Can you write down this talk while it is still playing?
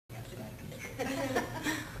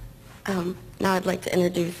Now I'd like to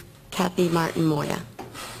introduce Kathy Martin Moya.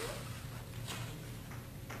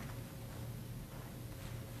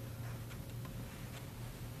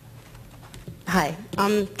 Hi,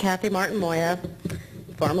 I'm Kathy Martin Moya,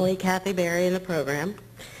 formerly Kathy Berry in the program.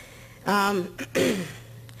 I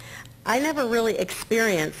never really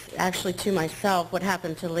experienced, actually to myself, what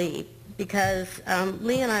happened to Lee, because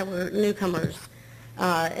Lee and I were newcomers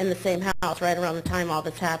in the same house right around the time all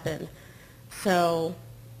this happened. So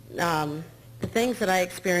the things that I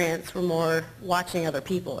experienced were more watching other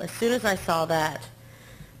people. As soon as I saw that,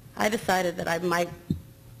 I decided that I might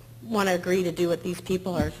want to agree to do what these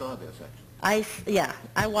people are. You saw this, actually.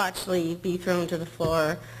 I watched Lee be thrown to the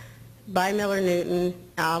floor by Miller Newton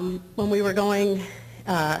when we were going,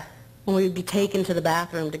 when we would be taken to the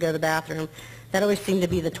bathroom to go to the bathroom. That always seemed to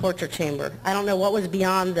be the torture chamber. I don't know what was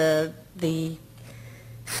beyond the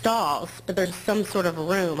stalls, but there's some sort of a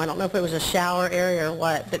room. I don't know if it was a shower area or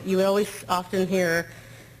what, but you would always often hear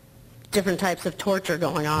different types of torture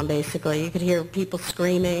going on, basically. You could hear people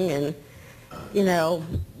screaming and, you know,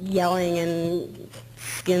 yelling and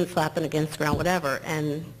skin slapping against the ground, whatever.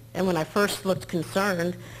 And when I first looked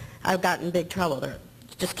concerned, I got in big trouble there.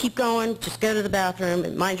 Just keep going, just go to the bathroom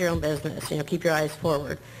and mind your own business, you know, keep your eyes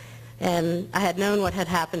forward. And I had known what had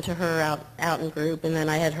happened to her out in group, and then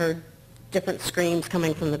I had heard different screams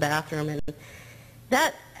coming from the bathroom, and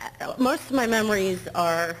that, most of my memories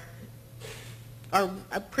are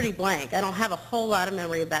pretty blank. I don't have a whole lot of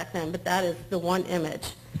memory back then, but that is the one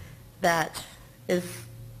image that is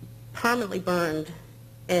permanently burned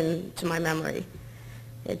into my memory.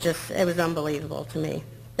 It was unbelievable to me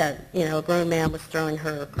that, you know, a grown man was throwing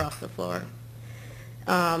her across the floor,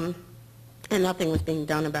 and nothing was being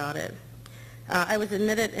done about it. I was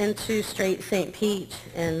admitted into Straight St. Pete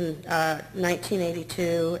in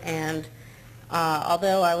 1982, and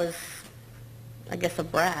although I was, I guess, a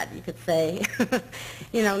brat, you could say,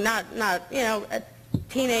 you know, not you know, a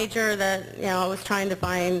teenager that, you know, I was trying to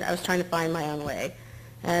find my own way,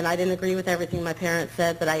 and I didn't agree with everything my parents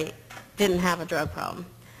said, but I didn't have a drug problem.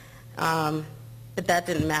 But that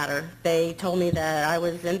didn't matter. They told me that I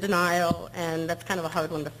was in denial, and that's kind of a hard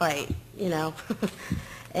one to fight, you know.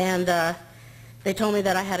 And they told me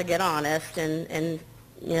that I had to get honest and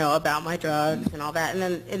you know, about my drugs and all that. And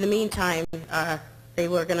then in the meantime, they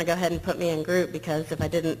were going to go ahead and put me in group, because if I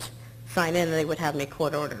didn't sign in, they would have me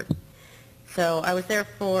court ordered. So I was there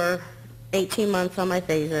for 18 months on my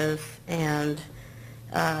phases and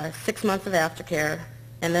 6 months of aftercare.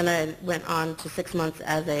 And then I went on to 6 months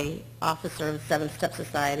as a officer of the 7-Step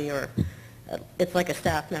Society, or it's like a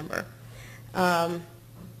staff member.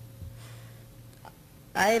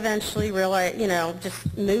 I eventually realized, you know,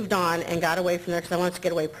 just moved on and got away from there because I wanted to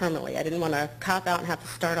get away permanently. I didn't want to cop out and have to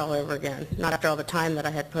start all over again, not after all the time that I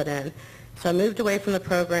had put in. So I moved away from the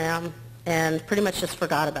program and pretty much just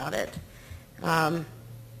forgot about it.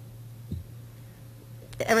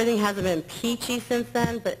 Everything hasn't been peachy since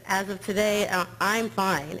then, but as of today, I'm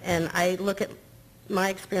fine, and I look at my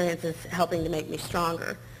experience as helping to make me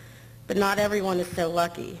stronger. But not everyone is so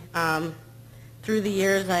lucky. Through the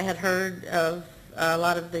years, I had heard of a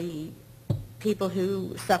lot of the people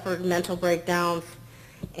who suffered mental breakdowns,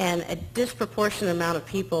 and a disproportionate amount of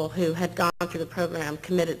people who had gone through the program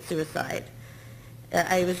committed suicide.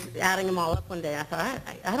 I was adding them all up one day. I thought,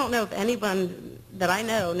 I don't know if anyone that I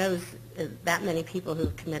know knows that many people who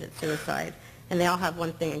have committed suicide, and they all have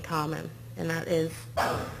one thing in common, and that is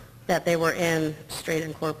that they were in Straight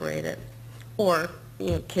Incorporated, or,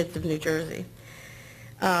 you know, Kids of New Jersey.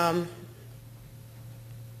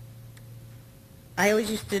 I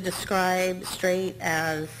always used to describe Straight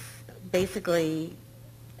as basically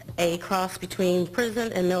a cross between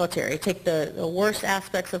prison and military. Take the worst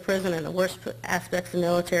aspects of prison and the worst aspects of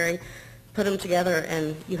military, put them together,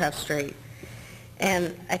 and you have Straight.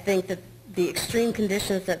 And I think that the extreme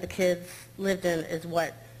conditions that the kids lived in is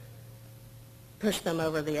what pushed them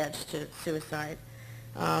over the edge to suicide.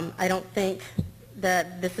 I don't think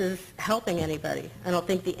that this is helping anybody. I don't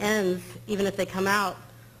think the ends, even if they come out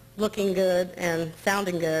looking good and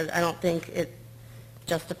sounding good, I don't think it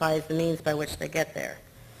justifies the means by which they get there.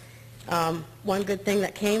 One good thing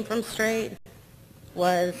that came from Straight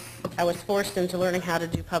was I was forced into learning how to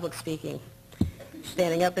do public speaking.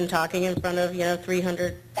 Standing up and talking in front of, you know,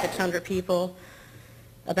 300, 600 people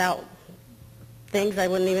about things I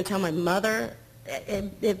wouldn't even tell my mother,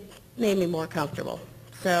 it made me more comfortable.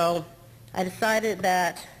 So I decided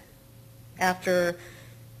that after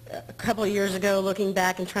a couple of years ago, looking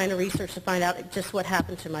back and trying to research to find out just what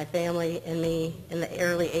happened to my family and me in the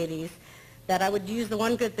early 80s, that I would use the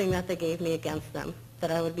one good thing that they gave me against them,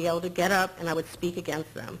 that I would be able to get up and I would speak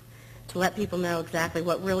against them. to let people know exactly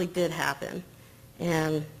what really did happen.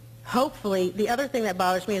 And hopefully, the other thing that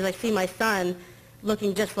bothers me is I see my son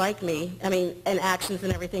looking just like me, I mean, in actions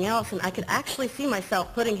and everything else, and I could actually see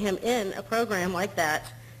myself putting him in a program like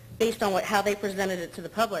that based on how they presented it to the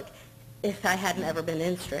public if I hadn't ever been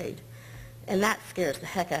in straight. And that scares the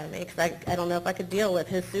heck out of me because I don't know if I could deal with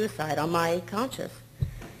his suicide on my conscience.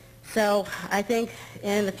 So I think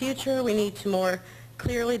in the future we need to more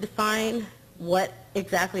clearly define what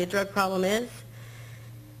exactly a drug problem is.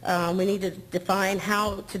 We need to define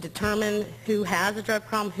how to determine who has a drug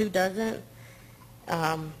problem, who doesn't.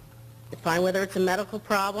 Define whether it's a medical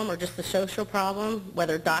problem or just a social problem,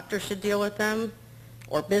 whether doctors should deal with them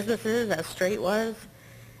or businesses, as straight was.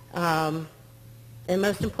 And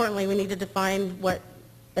most importantly, we need to define what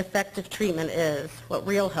effective treatment is, what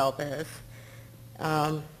real help is.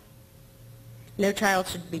 No child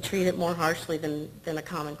should be treated more harshly than a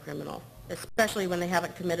common criminal, especially when they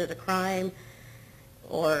haven't committed a crime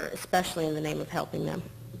or especially in the name of helping them.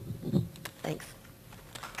 Thanks.